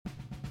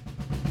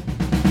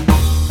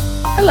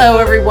Hello,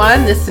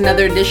 everyone. This is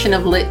another edition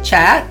of Lit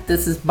Chat.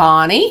 This is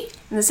Bonnie.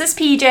 And this is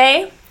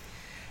PJ.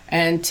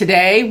 And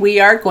today we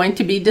are going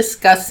to be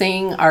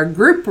discussing our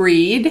group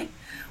read,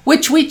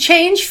 which we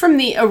changed from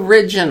the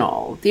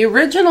original. The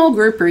original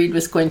group read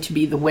was going to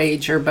be The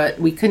Wager, but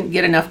we couldn't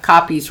get enough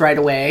copies right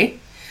away.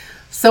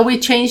 So we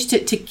changed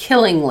it to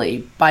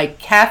Killingly by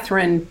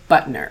Catherine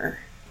Butner.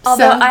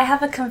 Although I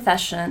have a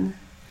confession.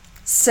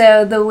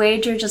 So The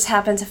Wager just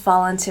happened to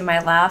fall into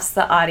my laps,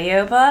 the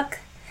audiobook.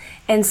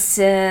 And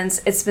since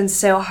it's been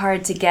so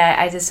hard to get,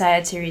 I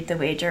decided to read The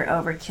Wager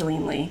over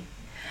Killingly.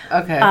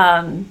 Okay.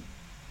 And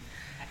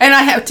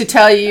I have to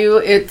tell you,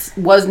 it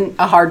wasn't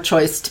a hard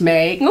choice to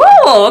make.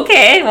 Oh,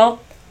 okay.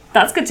 Well,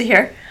 that's good to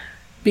hear.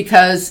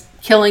 Because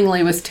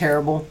Killingly was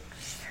terrible.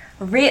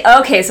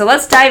 Okay, so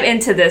let's dive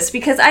into this.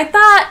 Because I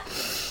thought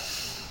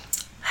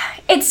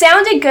it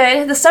sounded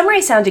good. The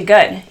summary sounded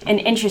good and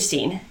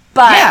interesting.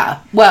 But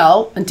yeah,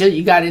 well, until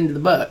you got into the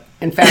book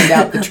and found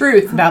out the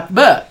truth about the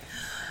book.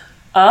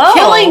 Oh.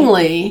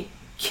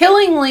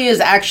 Killingly is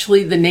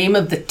actually the name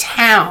of the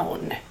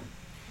town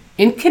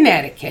in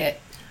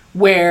Connecticut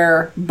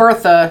where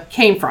Bertha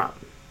came from.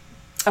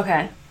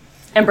 Okay.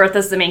 And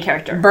Bertha's the main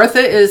character.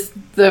 Bertha is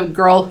the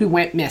girl who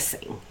went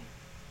missing.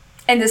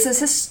 And this is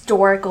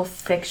historical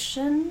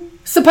fiction?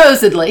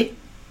 Supposedly.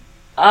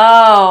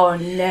 Oh,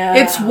 no.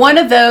 It's one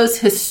of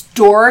those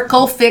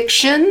historical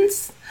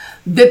fictions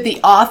that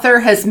the author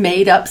has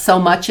made up so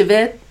much of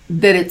it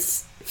that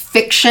it's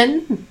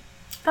fiction.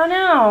 Oh,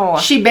 no.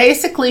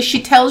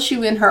 She tells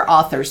you in her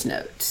author's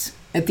notes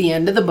at the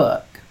end of the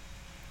book.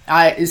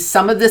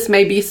 Some of this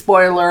may be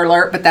spoiler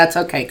alert, but that's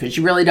okay because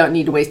you really don't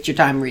need to waste your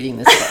time reading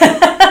this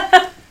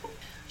book.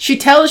 She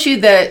tells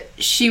you that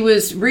she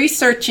was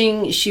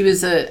researching. She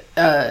was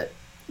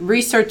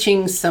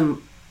researching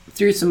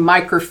through some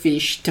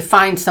microfiche to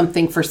find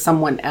something for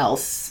someone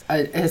else,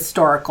 a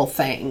historical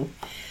thing.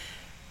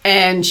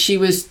 And she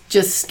was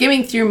just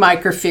skimming through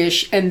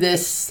microfiche, and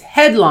this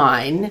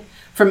headline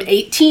from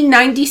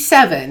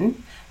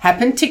 1897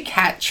 happened to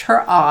catch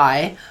her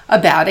eye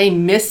about a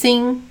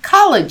missing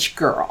college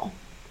girl.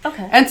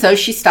 Okay. And so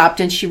she stopped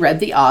and she read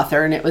the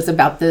author, and it was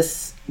about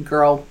this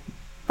girl,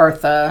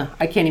 Bertha,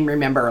 I can't even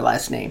remember her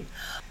last name,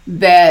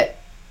 that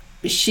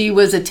she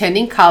was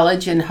attending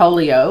college in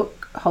Holyoke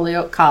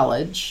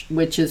College,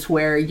 which is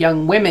where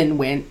young women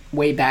went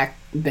way back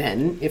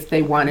then if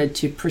they wanted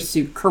to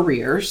pursue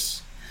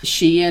careers.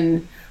 She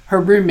and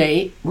her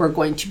roommate were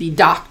going to be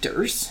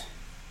doctors.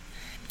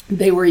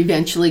 They were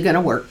eventually going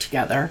to work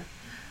together.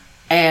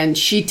 And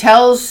she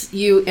tells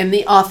you in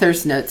the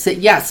author's notes that,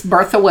 yes,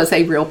 Bertha was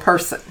a real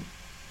person.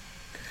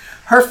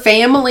 Her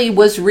family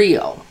was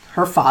real.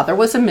 Her father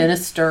was a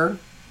minister.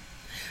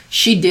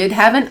 She did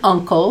have an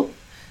uncle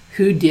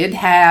who did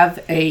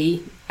have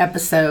a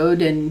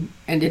episode and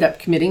ended up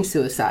committing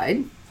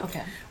suicide.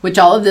 Okay. Which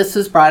all of this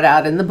was brought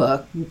out in the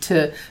book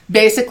to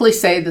basically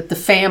say that the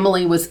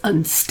family was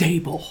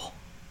unstable.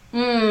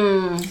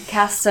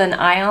 Cast an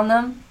eye on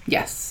them?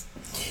 Yes.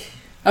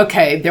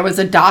 Okay, there was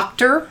a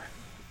doctor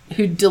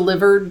who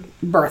delivered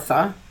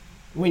Bertha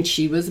when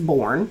she was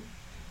born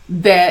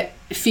that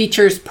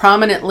features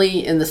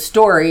prominently in the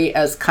story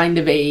as kind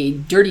of a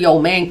dirty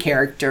old man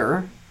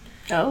character.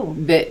 Oh.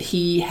 That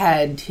he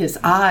had his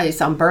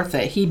eyes on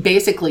Bertha. He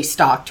basically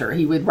stalked her.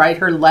 He would write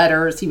her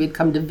letters. He would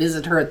come to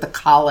visit her at the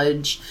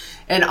college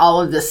and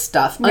all of this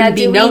stuff, now,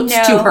 unbeknownst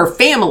to her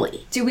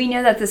family. Do we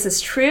know that this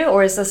is true,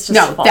 or is this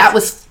just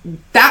false?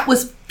 that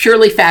was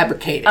purely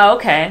fabricated. Oh,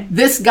 okay.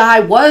 This guy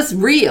was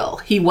real.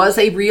 He was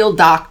a real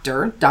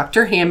doctor.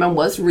 Dr. Hammond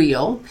was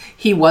real.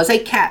 He was a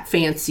cat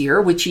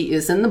fancier, which he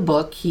is in the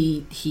book.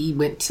 He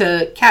went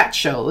to cat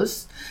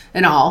shows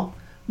and all.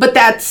 But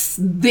that's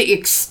the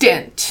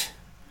extent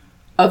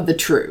of the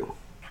true.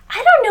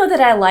 I don't know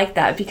that I like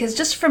that, because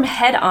just from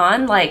head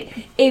on,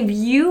 like, if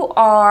you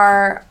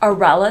are a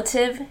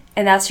relative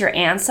and that's your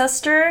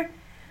ancestor,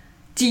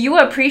 do you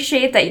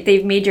appreciate that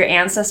they've made your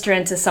ancestor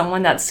into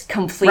someone that's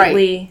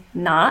completely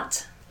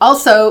not?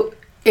 Also,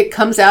 it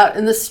comes out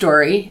in the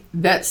story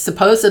that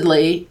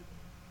supposedly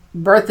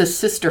Bertha's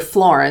sister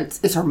Florence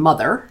is her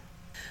mother,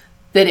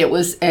 that it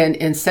was an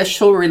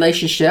incestual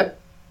relationship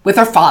with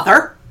her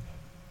father,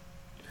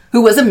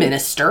 who was a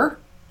minister.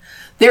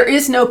 There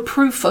is no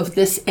proof of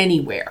this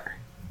anywhere.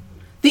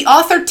 The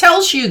author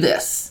tells you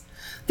this.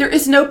 There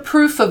is no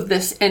proof of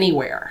this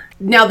anywhere.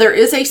 Now, there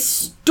is a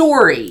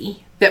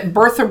story that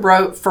Bertha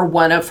wrote for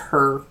one of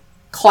her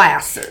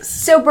classes.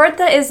 So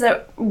Bertha is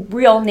the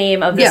real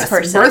name of this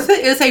person? Yes, Bertha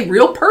is a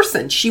real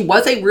person. She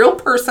was a real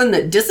person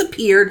that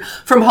disappeared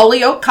from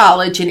Holyoke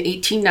College in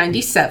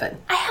 1897.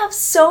 I have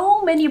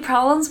so many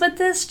problems with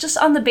this, just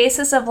on the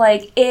basis of,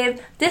 like,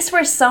 if this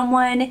were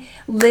someone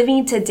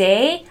living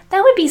today,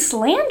 that would be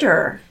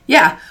slander.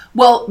 Yeah,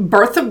 well,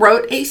 Bertha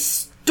wrote a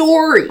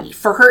story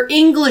for her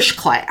English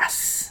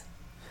class.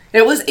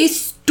 It was a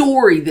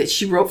story that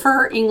she wrote for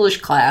her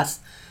English class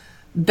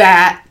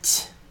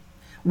that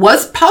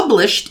was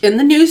published in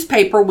the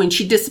newspaper when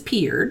she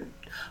disappeared.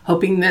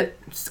 hoping that,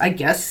 I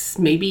guess,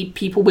 maybe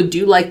people would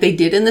do like they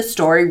did in the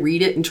story,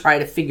 read it and try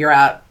to figure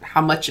out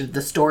how much of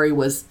the story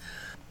was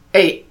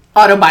a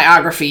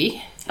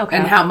autobiography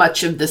and how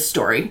much of the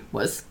story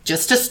was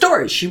just a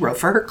story she wrote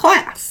for her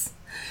class.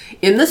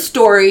 In the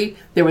story,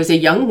 there was a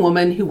young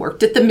woman who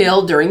worked at the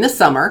mill during the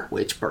summer,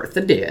 which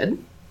Bertha did,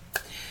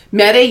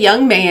 met a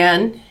young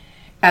man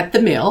at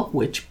the mill,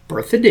 which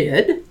Bertha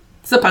did,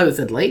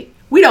 supposedly.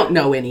 We don't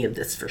know any of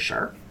this for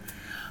sure,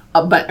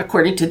 but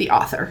according to the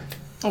author.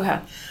 Okay.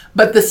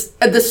 But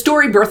the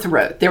story Bertha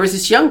wrote, there was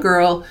this young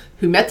girl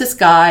who met this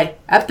guy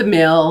at the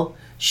mill.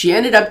 She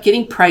ended up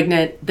getting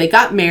pregnant. They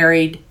got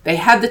married. They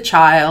had the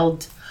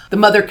child. The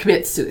mother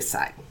commits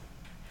suicide.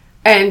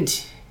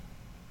 And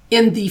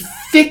in the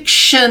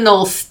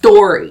fictional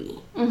story,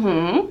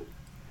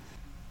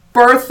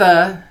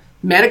 Bertha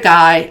met a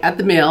guy at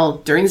the mill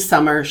during the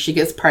summer. She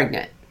gets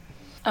pregnant.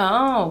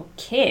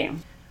 Okay.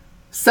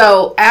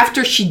 So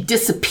after she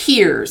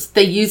disappears,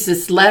 they use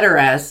this letter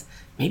as,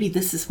 maybe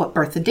this is what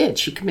Bertha did.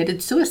 She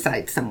committed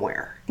suicide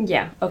somewhere.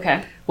 Yeah,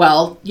 okay.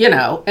 Well,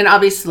 and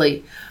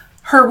obviously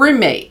her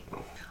roommate,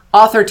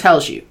 author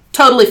tells you,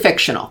 totally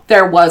fictional.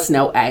 There was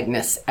no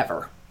Agnes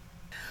ever.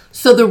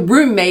 So the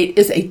roommate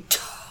is a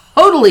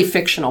totally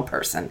fictional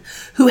person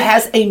who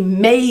has a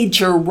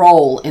major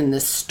role in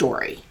this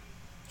story.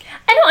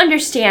 I don't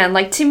understand.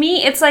 Like, to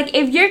me, it's like,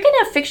 if you're going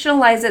to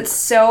fictionalize it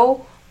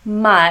so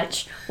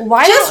much,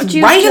 why don't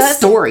you write a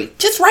story?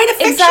 Just write a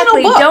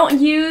fictional book.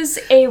 Don't use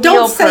a real person.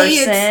 Don't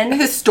say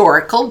it's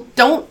historical.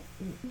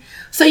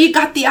 So you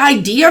got the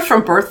idea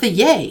from Bertha,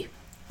 yay.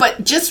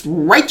 But just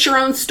write your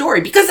own story,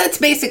 because that's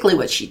basically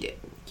what she did.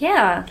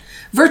 Yeah.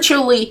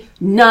 Virtually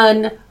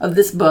none of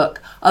this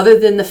book, other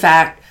than the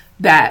fact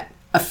that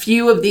a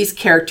few of these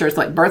characters,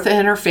 like Bertha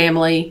and her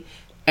family,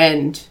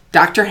 and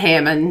Dr.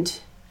 Hammond,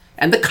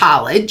 and the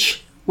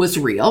college, was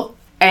real.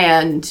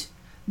 And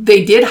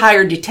they did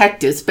hire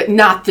detectives, but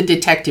not the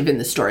detective in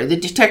the story. The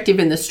detective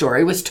in the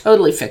story was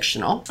totally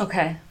fictional.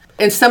 Okay.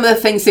 And some of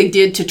the things they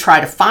did to try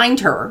to find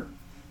her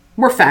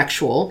were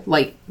factual.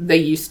 Like, they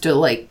used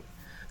to,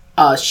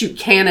 shoot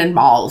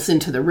cannonballs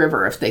into the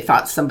river if they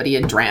thought somebody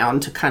had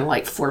drowned, to kind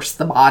of force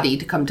the body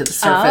to come to the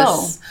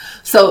surface.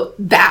 So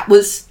that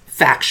was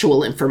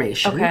factual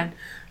information. Okay.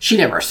 She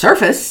never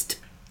surfaced.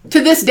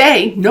 To this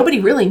day, nobody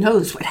really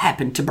knows what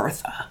happened to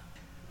Bertha.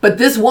 But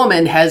this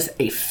woman has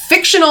a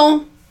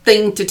fictional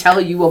thing to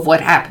tell you of what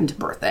happened to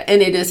Bertha,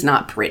 and it is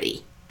not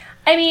pretty.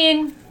 I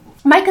mean,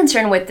 my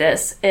concern with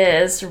this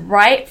is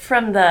right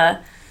from the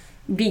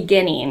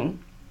beginning.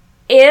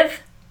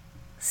 If,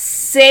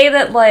 say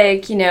that,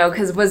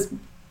 because was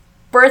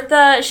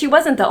Bertha, she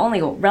wasn't the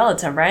only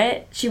relative,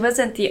 right? She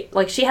wasn't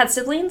she had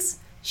siblings?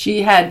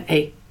 She had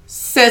a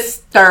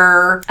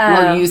sister.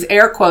 We'll use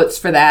air quotes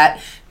for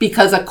that,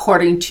 because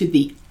according to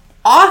the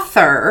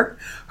author,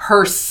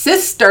 her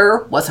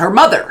sister was her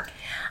mother.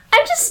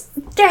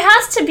 There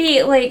has to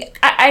be,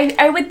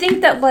 I would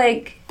think that,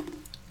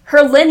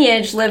 her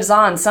lineage lives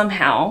on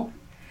somehow.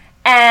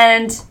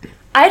 And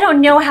I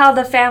don't know how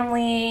the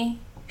family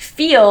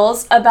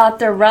feels about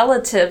their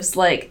relatives,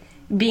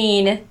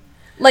 being,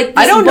 this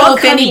I don't know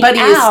if anybody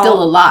out. is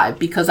still alive,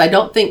 because I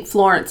don't think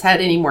Florence had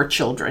any more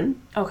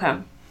children. Okay.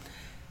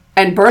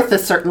 And Bertha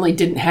certainly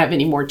didn't have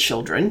any more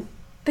children.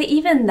 But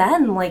even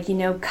then,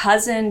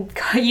 cousin,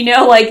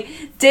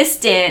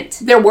 distant.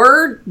 There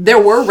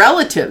were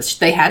relatives.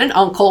 They had an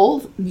uncle,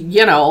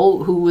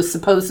 who was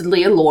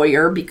supposedly a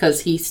lawyer,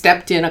 because he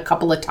stepped in a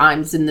couple of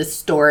times in this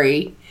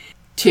story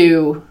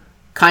to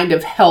kind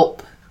of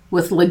help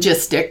with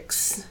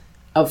logistics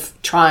of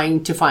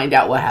trying to find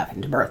out what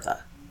happened to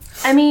Bertha.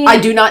 I mean, I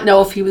do not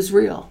know if he was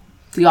real.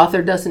 The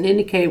author doesn't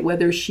indicate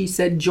whether she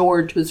said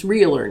George was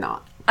real or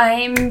not.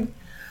 I'm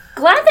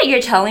glad that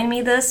you're telling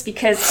me this,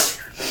 because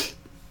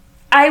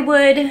I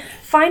would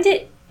find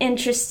it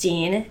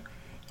interesting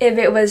if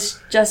it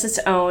was just its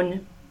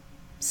own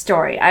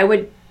story. I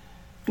would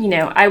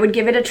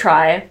give it a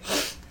try.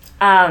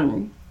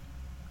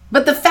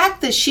 But the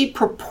fact that she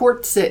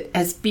purports it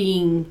as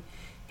being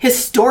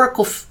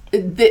historically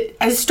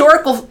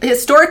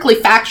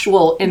factually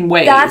factual in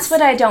ways. That's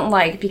what I don't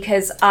like,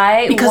 because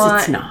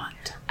it's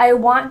not. I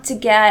want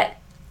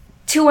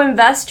to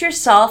invest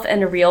yourself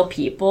in real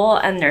people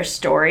and their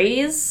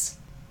stories.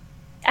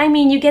 I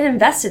mean, you get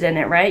invested in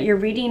it, right? You're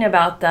reading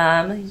about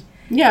them.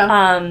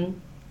 Yeah.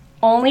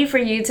 Only for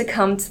you to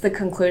come to the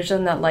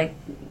conclusion that,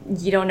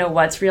 you don't know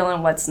what's real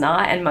and what's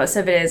not, and most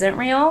of it isn't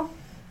real.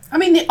 I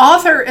mean, the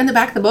author in the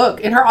back of the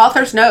book, in her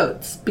author's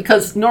notes,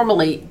 because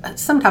normally,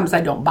 sometimes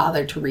I don't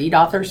bother to read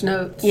author's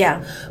notes.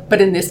 Yeah.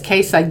 But in this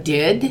case, I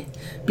did,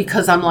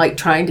 because I'm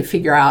trying to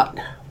figure out,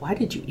 why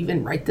did you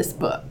even write this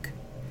book?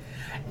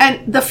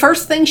 And the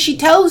first thing she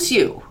tells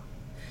you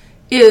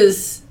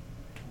is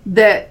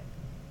that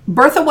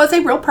Bertha was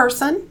a real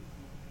person.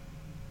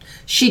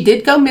 She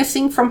did go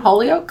missing from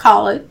Holyoke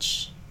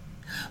College,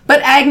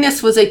 but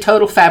Agnes was a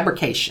total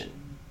fabrication.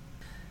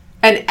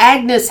 And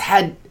Agnes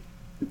had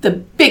the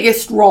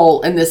biggest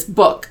role in this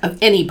book of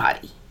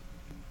anybody.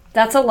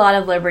 That's a lot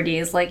of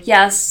liberties.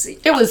 Yes,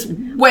 it was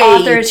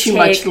way too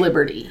much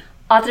liberty.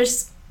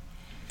 authors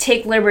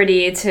take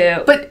liberty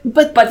to...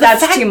 But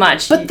that's too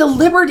much. But the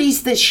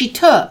liberties that she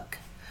took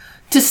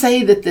to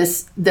say that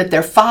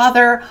their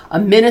father, a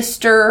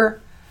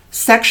minister,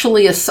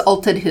 sexually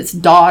assaulted his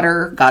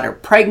daughter, got her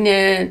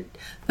pregnant.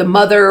 The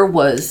mother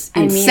was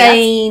insane. I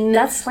mean,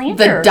 that's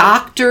slander.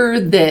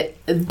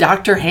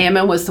 Dr.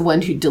 Hammond was the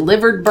one who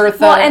delivered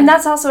Bertha. Well, and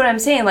that's also what I'm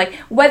saying. Like,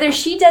 whether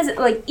she does,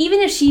 like, even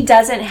if she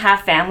doesn't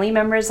have family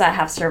members that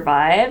have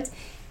survived,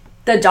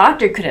 the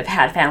doctor could have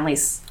had family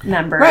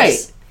members.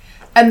 Right.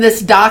 And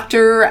this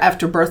doctor,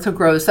 after Bertha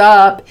grows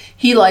up,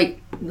 he, like,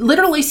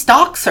 literally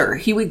stalks her.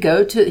 He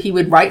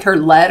would write her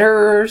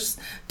letters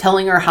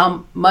telling her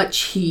how much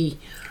he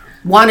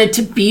wanted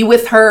to be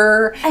with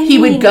her. He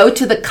would go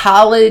to the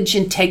college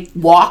and take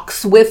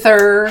walks with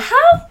her.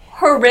 How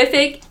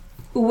horrific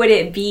would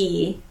it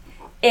be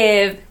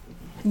if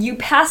you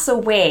pass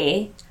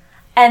away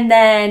and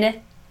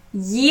then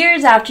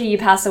years after you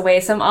pass away,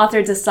 some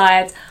author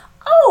decides,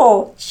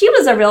 oh, she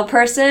was a real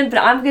person, but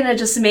I'm gonna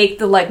just make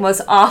the like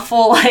most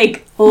awful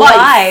like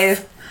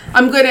life.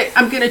 I'm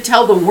gonna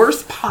tell the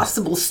worst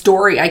possible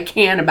story I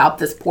can about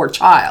this poor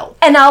child,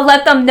 and I'll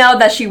let them know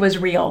that she was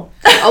real.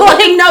 I'll let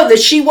them know that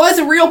she was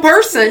a real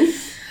person,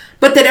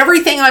 but that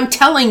everything I'm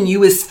telling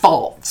you is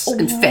false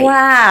and fake.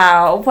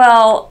 Wow.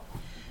 Well,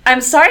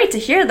 I'm sorry to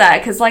hear that,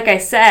 because like I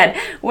said,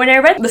 when I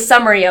read the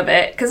summary of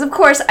it, because of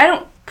course I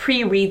don't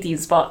pre-read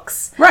these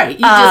books. Right.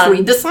 You just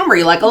read the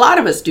summary like a lot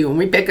of us do. And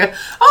we pick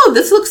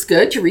this looks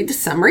good. You read the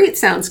summary. It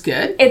sounds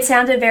good. It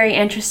sounded very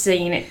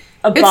interesting.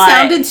 It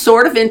sounded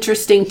sort of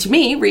interesting to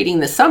me reading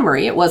the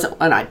summary. It wasn't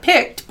one I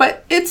picked,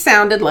 but it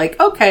sounded like,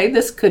 okay,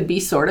 this could be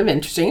sort of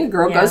interesting. A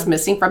girl goes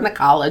missing from the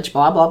college,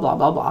 blah, blah, blah,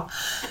 blah, blah.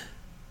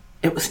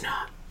 It was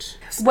not.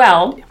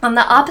 Well, on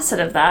the opposite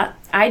of that,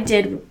 I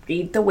did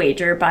read The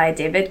Wager by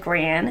David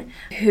Gran,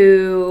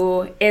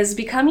 who is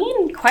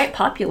becoming quite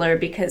popular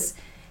because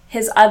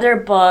his other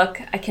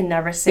book, I can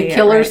never say The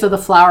Killers of the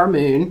Flower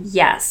Moon.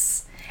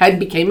 Yes.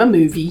 Became a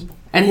movie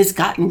and has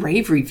gotten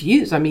rave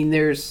reviews. I mean,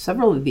 there's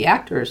several of the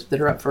actors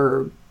that are up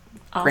for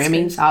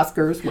Grammys,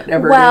 Oscars,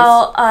 whatever it is.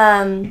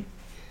 Well,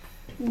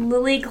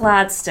 Lily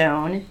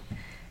Gladstone,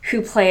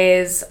 who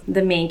plays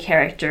the main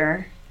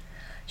character,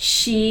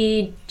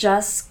 she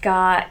just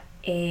got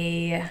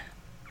a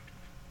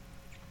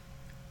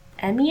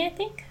Emmy, I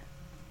think.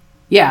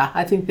 Yeah,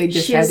 I think they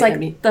just had an Emmy.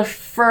 She was like the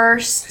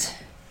first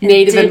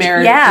Native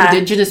American,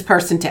 indigenous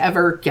person to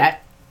ever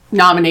get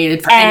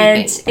nominated for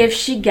anything. And if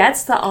she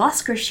gets the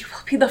Oscar, she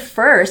will be the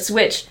first,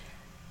 which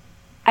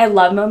I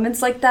love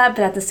moments like that,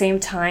 but at the same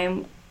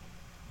time...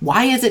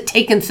 Why is it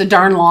taking so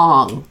darn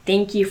long?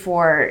 Thank you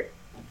for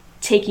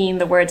taking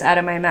the words out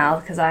of my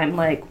mouth, because I'm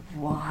like,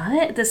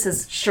 what?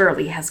 This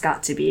surely has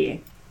got to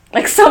be...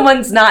 Like,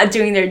 someone's not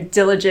doing their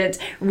diligent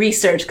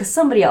research, because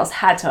somebody else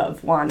had to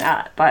have won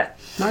that, but...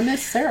 Not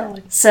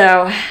necessarily.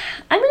 So,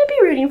 I'm going to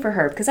be rooting for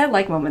her, because I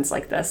like moments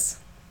like this.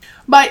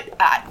 But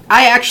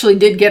I actually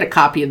did get a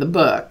copy of the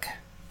book.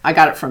 I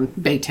got it from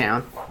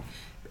Baytown.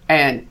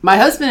 And my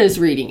husband is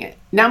reading it.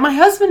 Now, my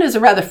husband is a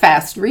rather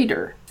fast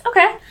reader.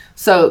 Okay.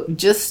 So,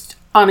 just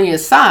on the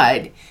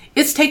aside,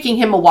 it's taking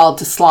him a while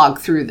to slog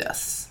through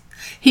this.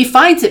 He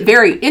finds it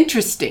very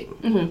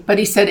interesting, but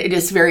he said it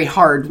is very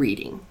hard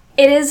reading.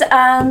 It is,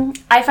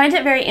 I find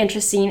it very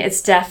interesting.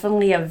 It's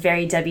definitely a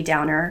very Debbie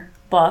Downer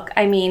book.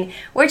 I mean,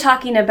 we're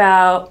talking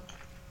about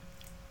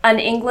an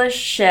English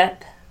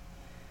ship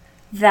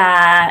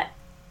that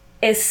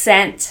is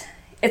sent,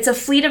 it's a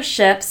fleet of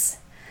ships.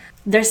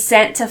 They're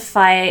sent to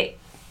fight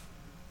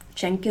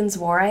Jenkins'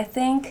 War, I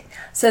think.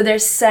 So they're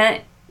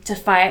sent to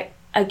fight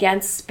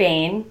against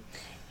Spain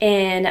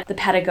in the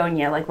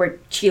Patagonia, like where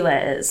Chile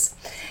is.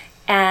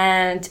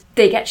 And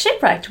they get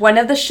shipwrecked. One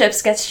of the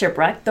ships gets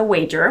shipwrecked, the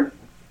Wager.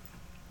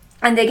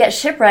 And they get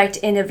shipwrecked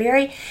in a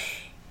very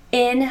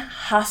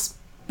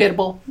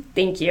inhospitable,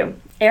 thank you,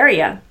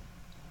 area.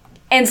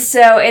 And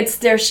so it's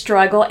their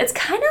struggle. It's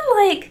kind of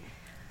like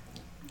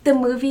the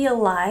movie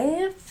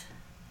Alive.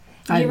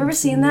 Have you ever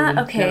seen that?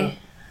 Okay. No.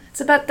 It's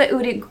about the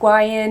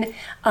Uruguayan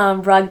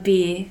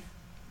rugby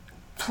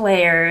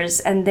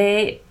players, and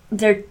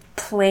their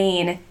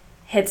plane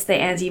hits the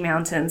Andes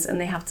Mountains, and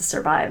they have to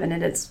survive, and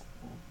it's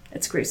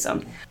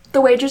gruesome.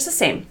 The Wager's the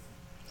same.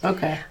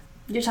 Okay.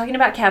 You're talking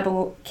about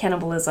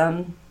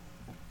cannibalism,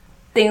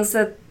 things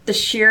that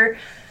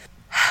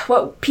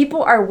what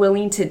people are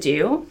willing to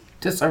do.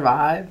 To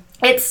survive.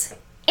 It's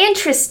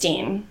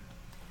interesting.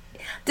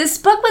 This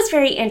book was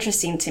very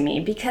interesting to me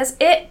because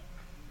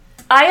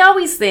I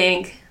always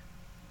think,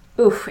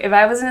 oof, if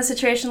I was in a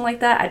situation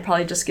like that, I'd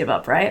probably just give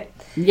up, right?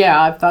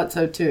 Yeah, I thought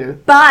so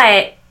too.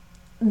 But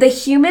the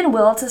human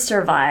will to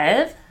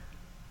survive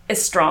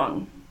is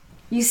strong.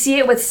 You see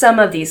it with some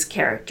of these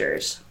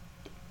characters.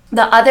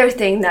 The other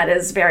thing that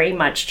is very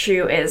much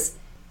true is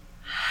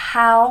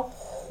how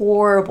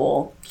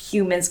horrible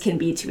humans can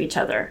be to each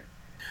other.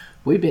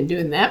 We've been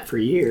doing that for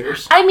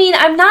years. I mean,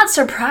 I'm not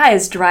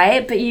surprised,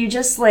 right? But you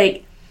just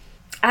like,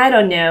 I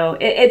don't know.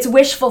 It's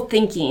wishful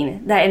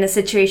thinking that in a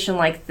situation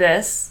like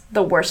this,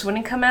 the worst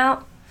wouldn't come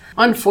out.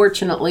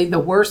 Unfortunately, the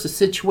worse the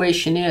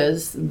situation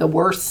is, the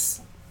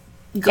worse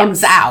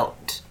comes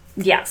out.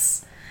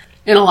 Yes.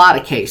 In a lot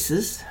of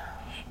cases.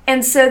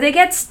 And so they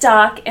get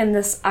stuck in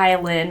this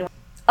island.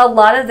 A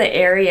lot of the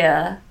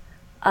area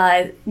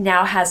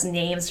now has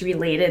names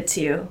related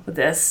to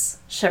this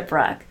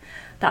shipwreck.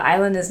 The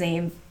island is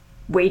named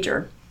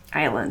Wager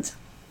Island.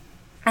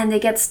 And they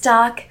get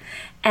stuck,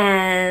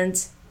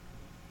 and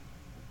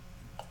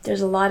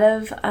there's a lot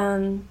of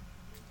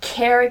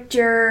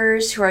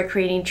characters who are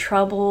creating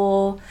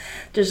trouble.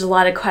 There's a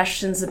lot of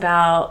questions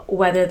about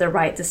whether the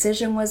right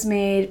decision was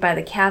made by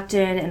the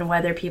captain and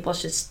whether people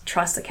should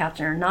trust the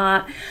captain or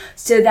not.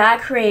 So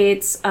that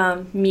creates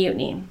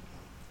mutiny.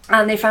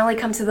 They finally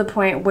come to the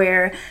point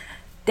where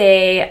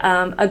they,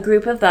 a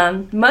group of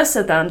them, most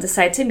of them,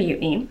 decide to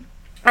mutiny.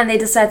 And they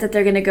decide that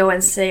they're going to go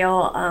and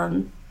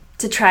sail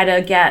to try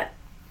to get,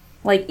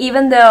 like,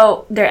 even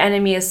though their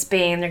enemy is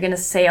Spain, they're going to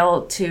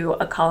sail to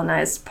a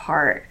colonized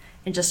part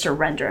and just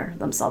surrender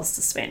themselves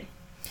to Spain.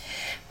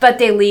 But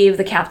they leave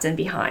the captain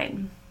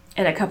behind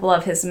and a couple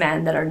of his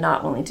men that are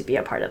not willing to be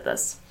a part of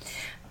this.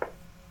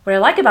 What I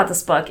like about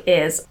this book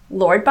is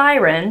Lord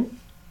Byron's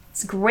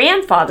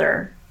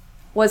grandfather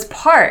was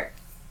part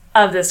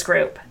of this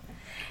group.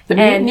 The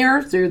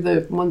mutineers or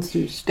the ones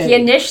who stayed? He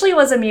initially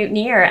was a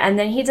mutineer, and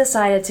then he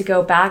decided to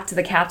go back to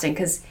the captain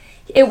because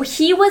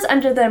he was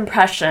under the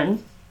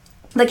impression,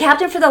 the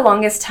captain for the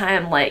longest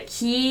time, like,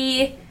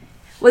 he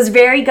was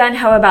very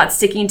gung-ho about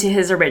sticking to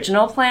his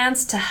original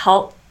plans to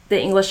help the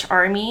English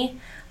army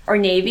or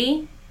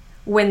navy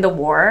win the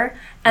war.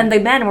 And the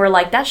men were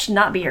like, that should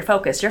not be your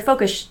focus. Your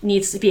focus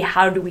needs to be,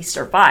 how do we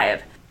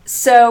survive?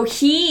 So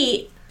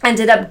he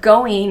ended up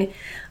going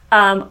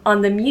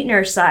on the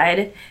mutineer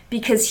side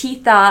because he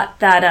thought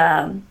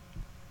that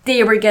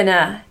they were going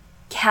to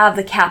have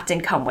the captain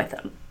come with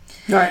him.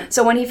 Right.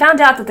 So when he found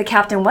out that the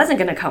captain wasn't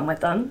going to come with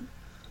them,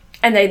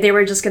 and they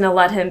were just going to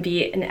let him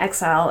be in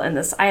exile in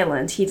this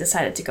island, he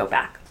decided to go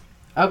back.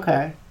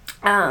 Okay.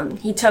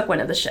 He took one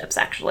of the ships,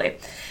 actually.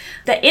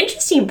 The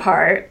interesting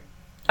part,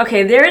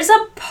 okay, there's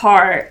a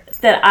part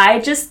that I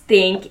just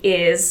think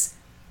is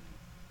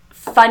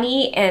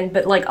funny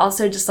but like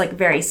also just like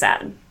very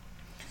sad.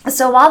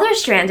 So while they're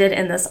stranded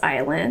in this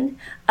island,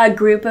 a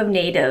group of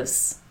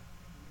natives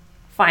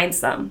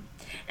finds them.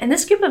 And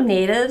this group of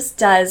natives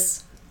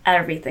does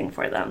everything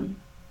for them.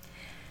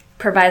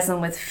 Provides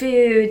them with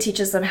food,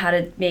 teaches them how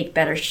to make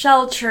better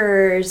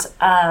shelters,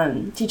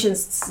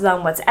 teaches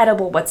them what's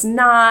edible, what's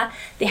not.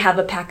 They have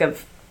a pack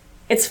of...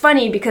 It's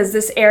funny because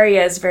this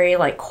area is very,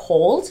 like,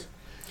 cold,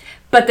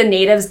 but the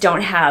natives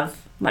don't have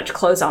much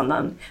clothes on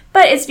them.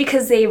 But it's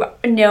because they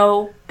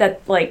know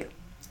that, like,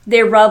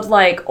 they rub,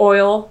 like,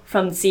 oil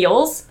from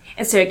seals,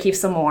 and so it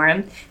keeps them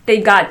warm.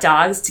 They've got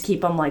dogs to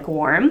keep them, like,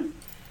 warm.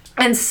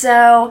 And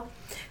so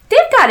they've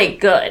got it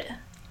good.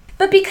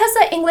 But because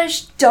the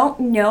English don't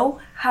know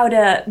how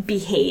to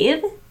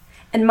behave,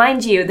 and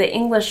mind you, the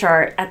English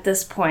are, at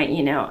this point,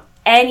 you know,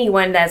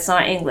 anyone that's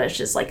not English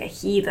is like a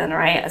heathen,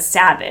 right? A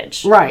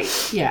savage.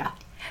 Right, yeah.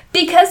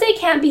 Because they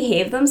can't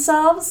behave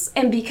themselves,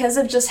 and because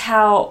of just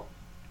how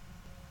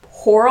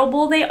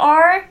horrible they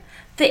are,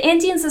 the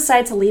Indians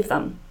decide to leave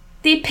them.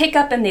 They pick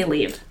up and they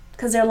leave.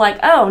 Because they're like,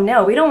 oh,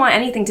 no, we don't want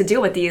anything to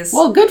do with these.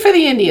 Well, good for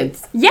the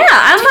Indians. Yeah,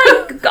 I'm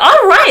like,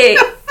 all right.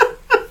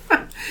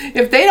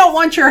 If they don't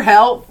want your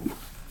help,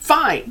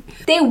 fine.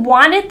 They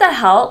wanted the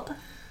help,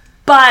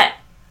 but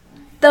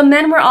the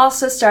men were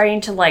also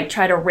starting to, like,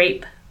 try to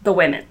rape the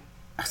women.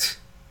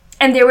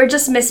 And they were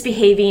just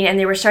misbehaving, and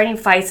they were starting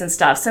fights and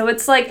stuff. So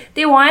it's like,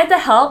 they wanted the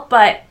help,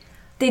 but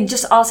they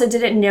just also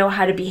didn't know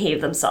how to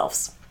behave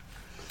themselves.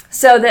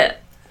 So the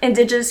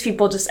indigenous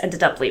people just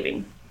ended up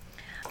leaving.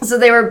 So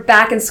they were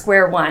back in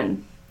square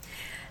one.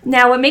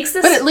 Now, what makes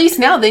this... But at least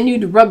now they knew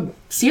to rub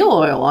seal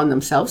oil on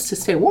themselves to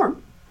stay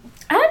warm.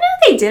 I don't know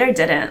if they did or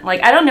didn't.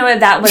 Like, I don't know if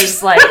that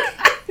was, like...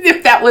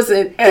 If that was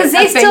a because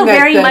they still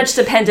very much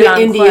depended on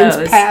the Indians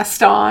clothes.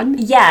 Passed on.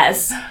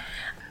 Yes.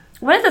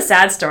 One of the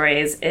sad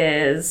stories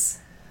is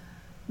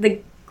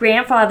the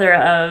grandfather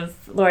of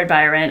Lord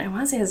Byron, I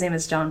want to say his name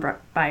is John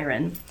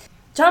Byron.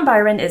 John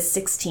Byron is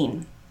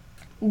 16.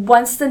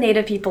 Once the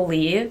native people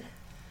leave,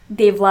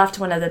 they've left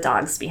one of the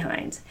dogs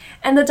behind.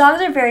 And the dogs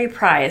are very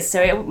prized,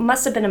 so it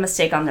must have been a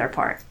mistake on their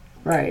part.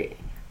 Right.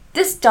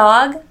 This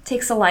dog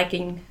takes a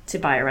liking to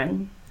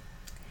Byron.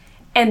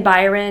 And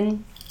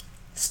Byron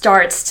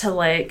starts to,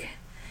 like,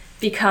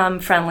 become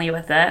friendly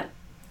with it.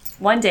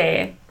 One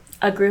day,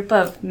 a group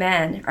of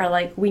men are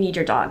like, we need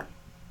your dog.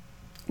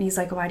 And he's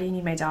like, why do you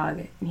need my dog?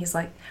 And he's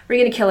like, we're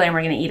going to kill it and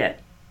we're going to eat it.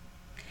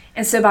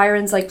 And so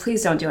Byron's like,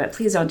 please don't do it.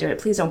 Please don't do it.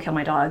 Please don't kill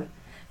my dog.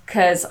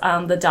 Because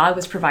the dog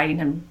was providing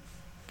him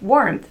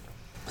warmth.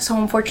 So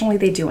unfortunately,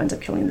 they do end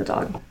up killing the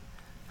dog.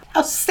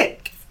 How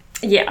sick.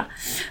 Yeah.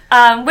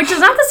 Which is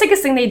not the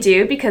sickest thing they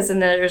do, because then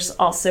there's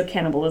also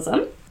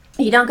cannibalism.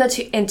 You don't go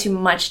into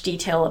much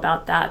detail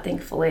about that,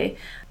 thankfully.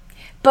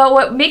 But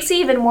what makes it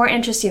even more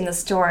interesting, the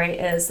story,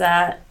 is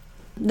that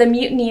the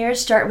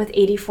mutineers start with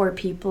 84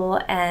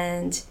 people,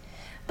 and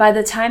by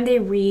the time they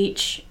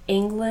reach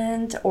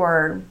England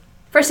or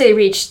First they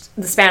reached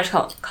the Spanish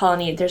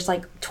colony, there's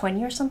like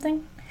 20 or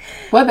something.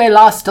 Well, they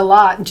lost a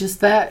lot in just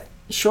that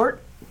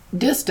short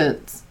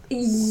distance.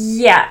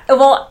 Yeah,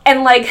 well,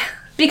 and like,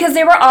 because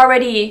they were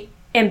already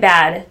in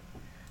bad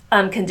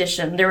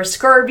condition. There was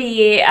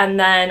scurvy, and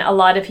then a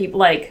lot of people,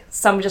 like,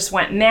 some just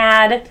went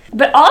mad.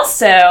 But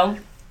also,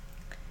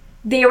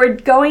 they were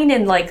going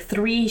in like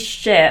 3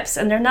 ships,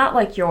 and they're not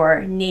like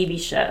your Navy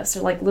ships.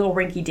 They're like little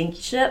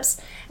rinky-dinky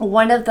ships.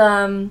 One of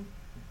them...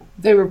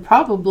 They were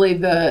probably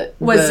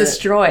was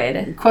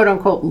destroyed.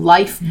 Quote-unquote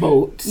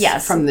lifeboats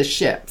yes. from the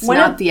ships.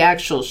 Not the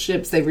actual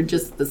ships. They were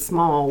just the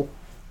small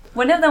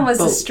One of them was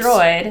boats.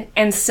 Destroyed,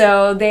 and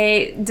so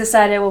they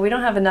decided, well, we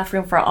don't have enough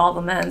room for all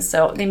the men,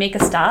 so they make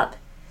a stop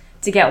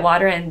to get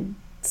water and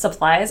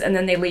supplies, and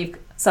then they leave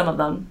some of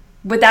them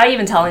without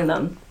even telling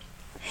them.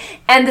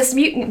 And this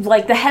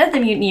like the head of the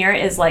mutineer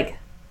is like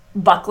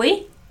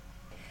Buckley.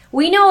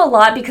 We know a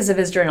lot because of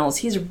his journals.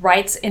 He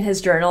writes in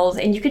his journals,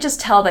 and you could just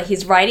tell that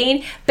he's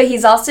writing, but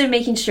he's also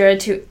making sure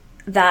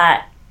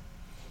that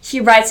he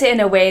writes it in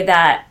a way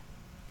that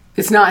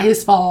it's not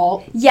his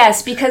fault.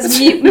 Yes, because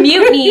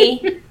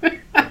mutiny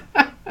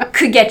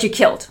could get you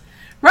killed.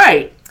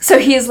 Right. So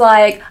he's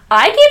like,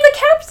 I gave the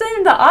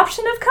captain the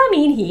option of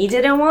coming. He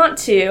didn't want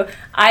to.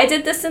 I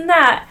did this and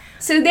that.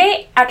 So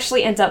they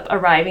actually end up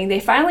arriving. They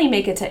finally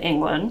make it to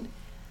England.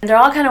 And they're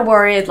all kind of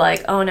worried,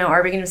 like, oh no,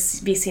 are we going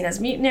to be seen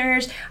as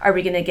mutineers? Are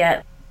we going to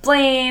get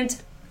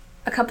blamed?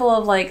 A couple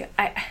of, like,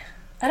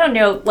 I don't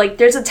know, like,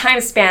 there's a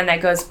time span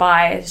that goes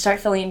by, start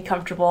feeling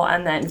comfortable,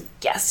 and then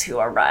guess who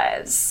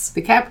arrives?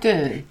 The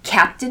captain.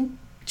 Captain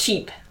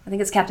Cheap. I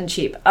think it's Captain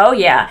Cheap. Oh,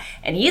 yeah.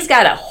 And he's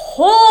got a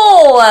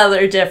whole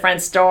other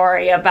different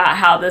story about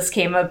how this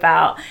came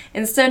about.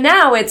 And so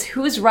now it's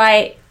who's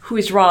right,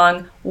 who's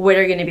wrong, what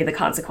are going to be the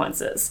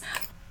consequences.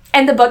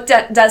 And the book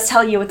does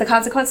tell you what the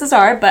consequences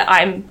are, but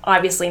I'm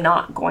obviously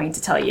not going to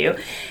tell you.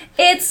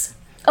 It's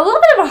a little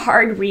bit of a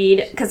hard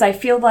read because I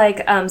feel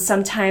like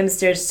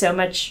sometimes there's so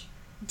much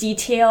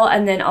detail,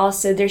 and then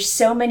also there's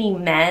so many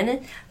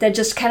men that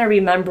just kind of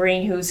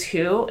remembering who's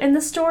who in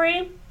the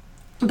story.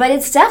 But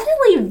it's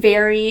definitely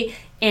very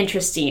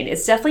interesting.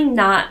 It's definitely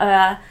not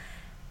a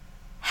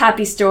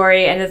happy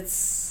story, and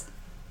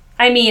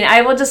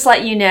I will just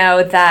let you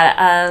know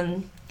that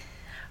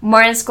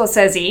Martin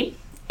Scorsese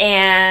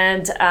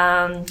and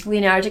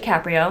Leonardo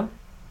DiCaprio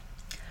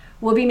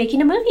will be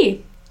making a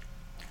movie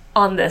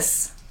on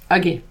this.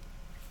 Again.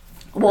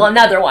 Well,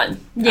 another one.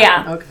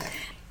 Yeah. Oh, okay.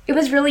 It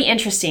was really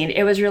interesting,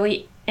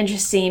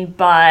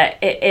 but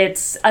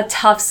it's a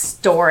tough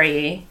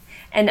story.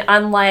 And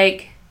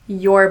unlike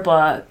your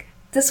book,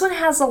 this one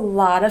has a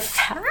lot of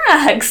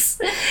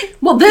facts.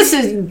 Well, this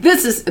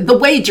is The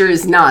Wager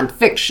is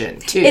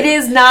nonfiction, too. It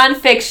is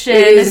nonfiction.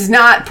 It is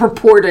not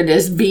purported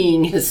as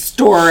being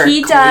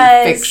historically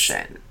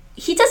fiction.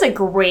 He does a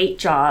great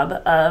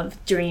job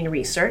of doing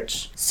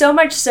research. So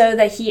much so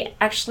that he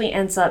actually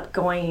ends up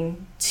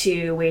going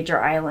to Wager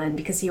Island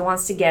because he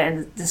wants to get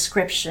a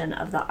description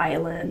of the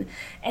island.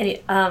 And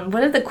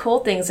one of the cool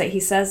things that he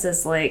says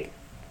is, like,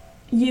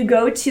 you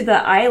go to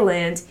the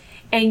island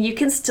and you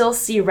can still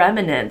see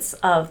remnants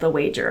of the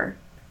Wager.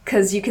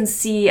 Because you can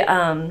see,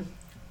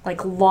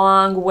 like,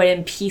 long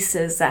wooden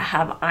pieces that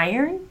have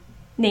iron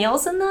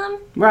nails in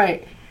them.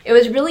 Right. It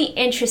was really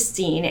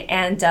interesting,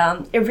 and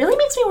it really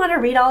makes me want to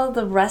read all of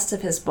the rest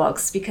of his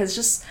books, because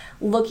just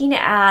looking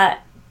at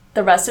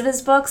the rest of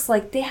his books,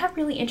 like, they have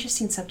really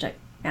interesting subject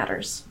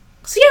matters.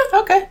 So, yeah.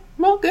 Okay.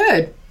 Well,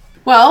 good.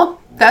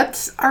 Well,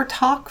 that's our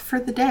talk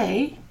for the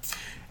day.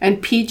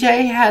 And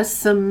PJ has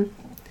some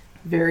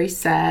very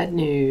sad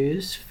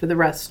news for the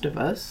rest of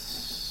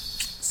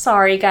us.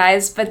 Sorry,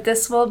 guys, but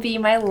this will be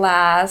my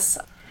last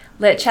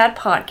Lit Chat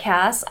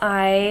podcast.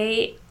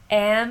 I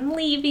am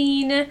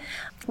leaving.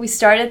 We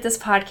started this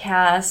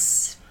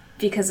podcast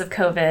because of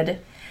COVID,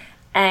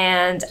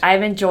 and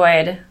I've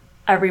enjoyed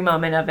every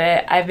moment of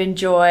it. I've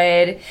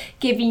enjoyed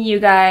giving you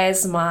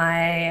guys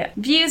my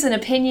views and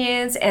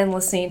opinions and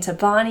listening to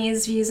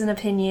Bonnie's views and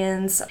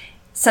opinions.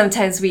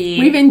 Sometimes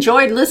we've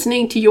enjoyed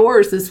listening to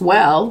yours as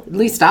well. At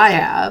least I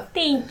have.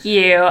 Thank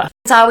you.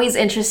 It's always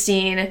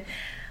interesting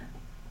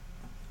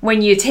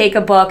when you take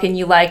a book and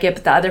you like it,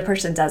 but the other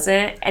person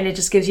doesn't, and it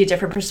just gives you a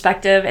different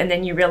perspective, and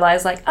then you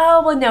realize, like,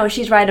 oh, well, no,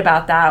 she's right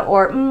about that,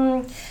 or,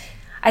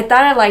 I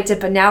thought I liked it,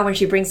 but now when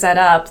she brings that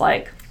up,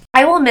 like,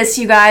 I will miss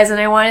you guys, and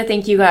I want to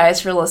thank you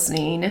guys for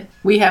listening.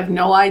 We have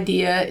no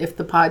idea if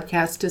the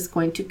podcast is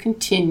going to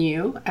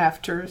continue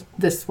after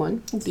this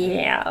one.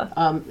 Yeah.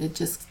 It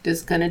just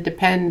is going to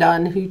depend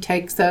on who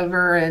takes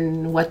over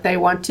and what they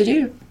want to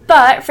do.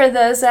 But for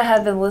those that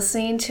have been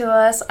listening to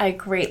us, I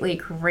greatly,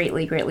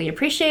 greatly, greatly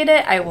appreciate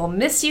it. I will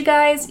miss you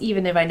guys.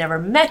 Even if I never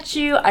met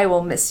you, I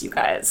will miss you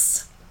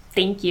guys.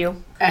 Thank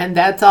you. And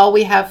that's all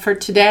we have for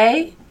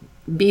today.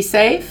 Be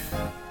safe.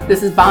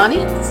 This is Bonnie.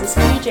 This is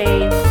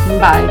PJ.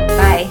 Bye.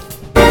 Bye.